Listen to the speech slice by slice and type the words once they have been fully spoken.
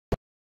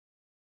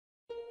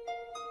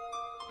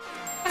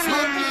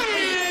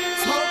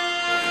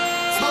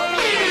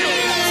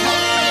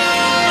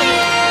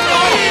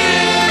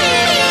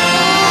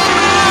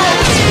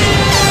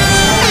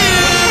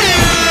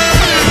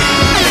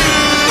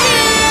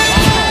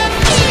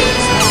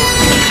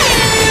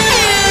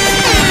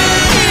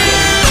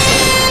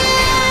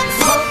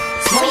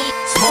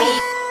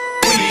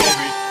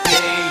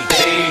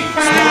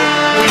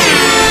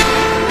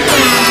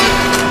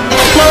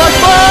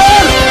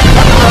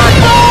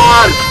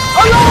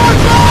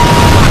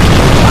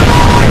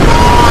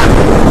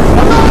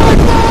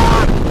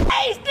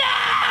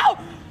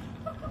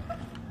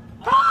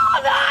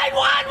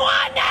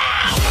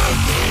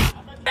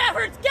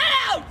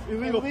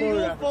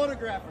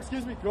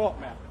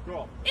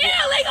Go.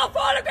 Illegal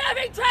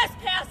photographing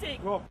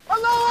trespassing! Go.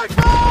 Allahu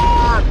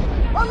Akbar!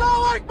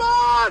 Allahu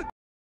Akbar!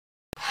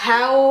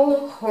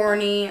 How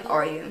horny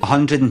are you?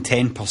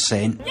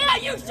 110%. Yeah,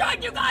 you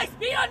should! You guys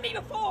beat on me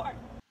before!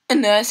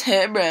 And that's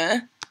hair,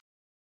 bruh.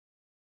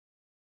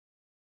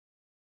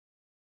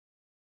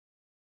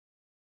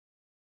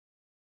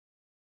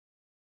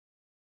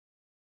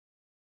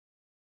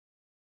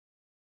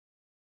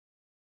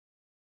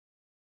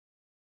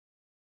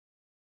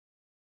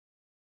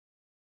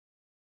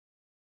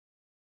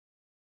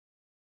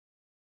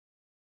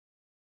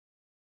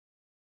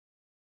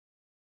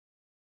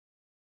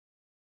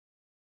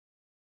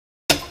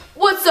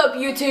 What's up,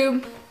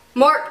 YouTube?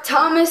 Mark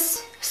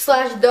Thomas /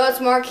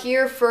 Duds Mark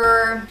here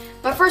for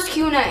my first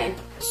Q&A.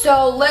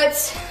 So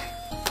let's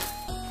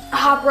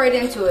hop right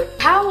into it.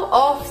 How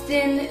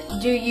often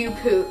do you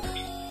poop?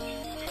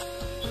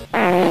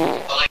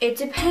 It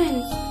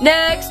depends.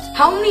 Next.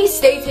 How many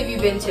states have you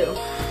been to?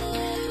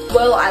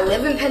 Well, I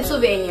live in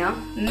Pennsylvania,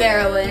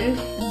 Maryland,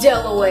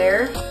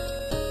 Delaware,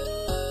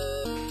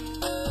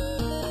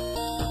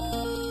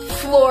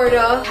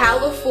 Florida,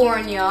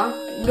 California,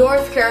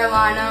 North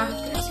Carolina,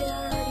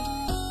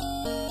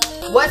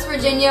 West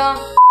Virginia.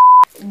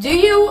 Do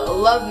you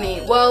love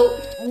me? Well,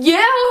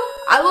 yeah.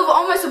 I love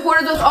all my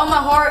supporters with all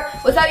my heart.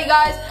 Without you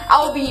guys,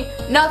 I would be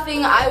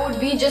nothing. I would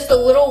be just a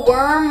little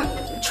worm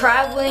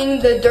traveling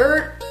the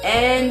dirt,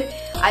 and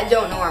I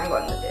don't know where I'm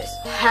going with this.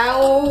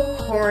 How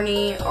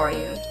horny are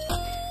you?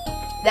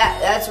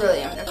 That's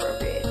really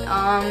inappropriate.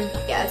 Yeah,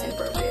 that's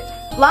inappropriate.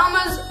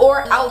 Llamas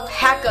or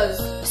alpacas?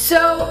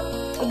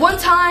 So, one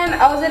time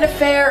I was at a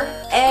fair,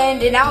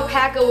 and an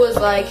alpaca was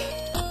like,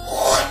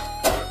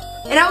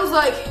 and I was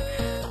like,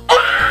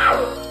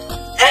 ow!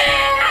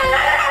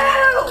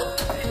 Ow!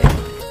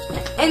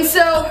 And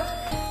so,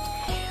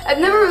 I've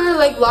never really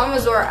liked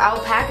llamas or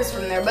alpacas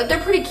from there, but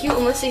they're pretty cute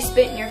unless they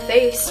spit in your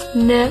face.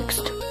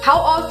 Next. How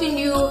often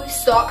do you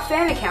stalk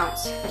fan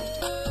accounts?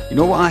 You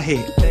know what I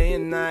hate?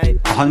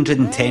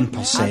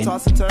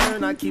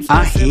 110%.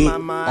 I hate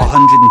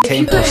 110%. If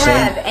you could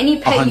have any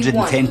pet you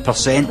want,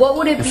 110%. what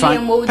would it be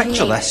and what would you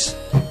picture name this. it?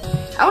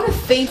 I want a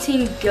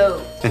fainting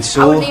goat. And I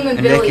so, would name him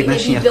in Billy.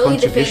 recognition of It'd be your Billy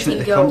the contribution to fainting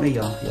the goat. company,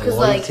 your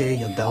loyalty,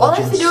 your all I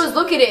have to diligence, do is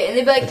look at it and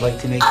they'd be like, I'd like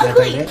to make you a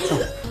ugly.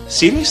 director.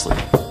 Seriously?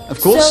 Of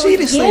course, So,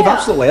 seriously, yeah. I've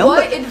absolutely earned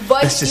What it.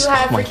 advice do you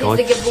have for kids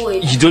that get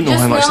bullied? You don't know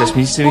Just how much this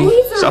means to me.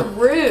 Bullies are So-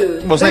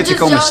 rude. Wasn't They're it to just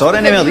call me jealous sorry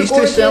because anyway? you're These two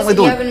gorgeous certainly and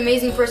don't. You have an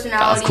amazing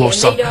personality. Of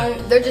course, and they sir.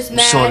 don't. They're just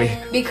mad Sorry.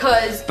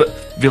 because But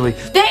really,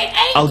 they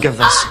hate I'll give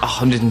this us.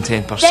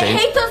 110%. They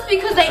hate us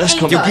because they This hate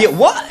company- us. You get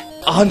what?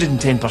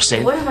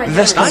 110%. What am I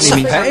This doing? That's a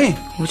company means... pity.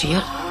 Oh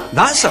dear.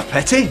 That's a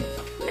pity.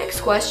 Next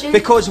question.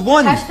 Because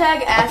one,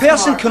 Hashtag a ask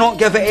person Mark. cannot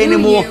give it Do any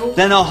more you-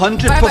 than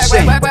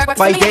 100%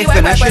 by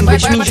definition,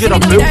 which means you're a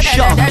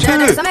bullshitter. Two,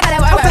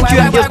 I've had you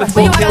in here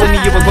before telling me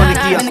you were going to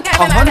get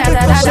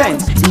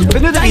 100%.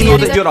 But now that we know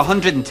that your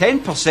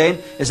 110%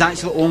 is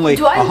actually only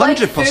Do I like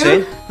 100%,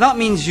 food? that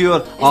means your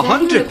that even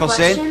a 100%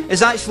 question?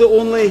 is actually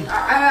only...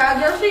 I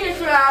just think it's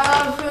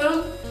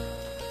food.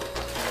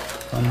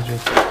 100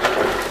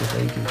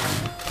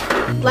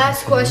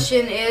 Last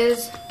question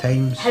is,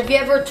 times have you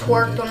ever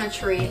twerked on a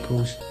tree?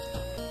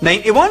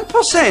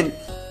 91%.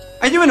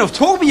 And you wouldn't have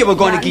told me you were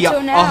going Not to get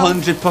until now.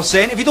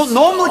 100%. If you don't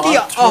normally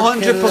get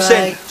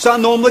 100%, so I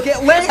normally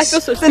get less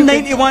than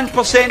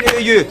 91% out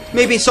of you.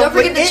 Maybe something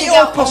forget like to check out 80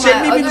 all odd%, my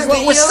maybe other there's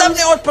with videos.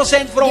 70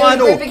 odd% for all Give I a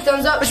know. great big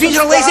thumbs up, Which means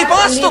you're a lazy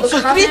subscribe, and leave bastard, a so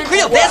be comment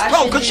clear, what that's I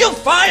problem, should because do you're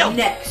fired.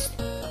 Next.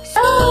 So,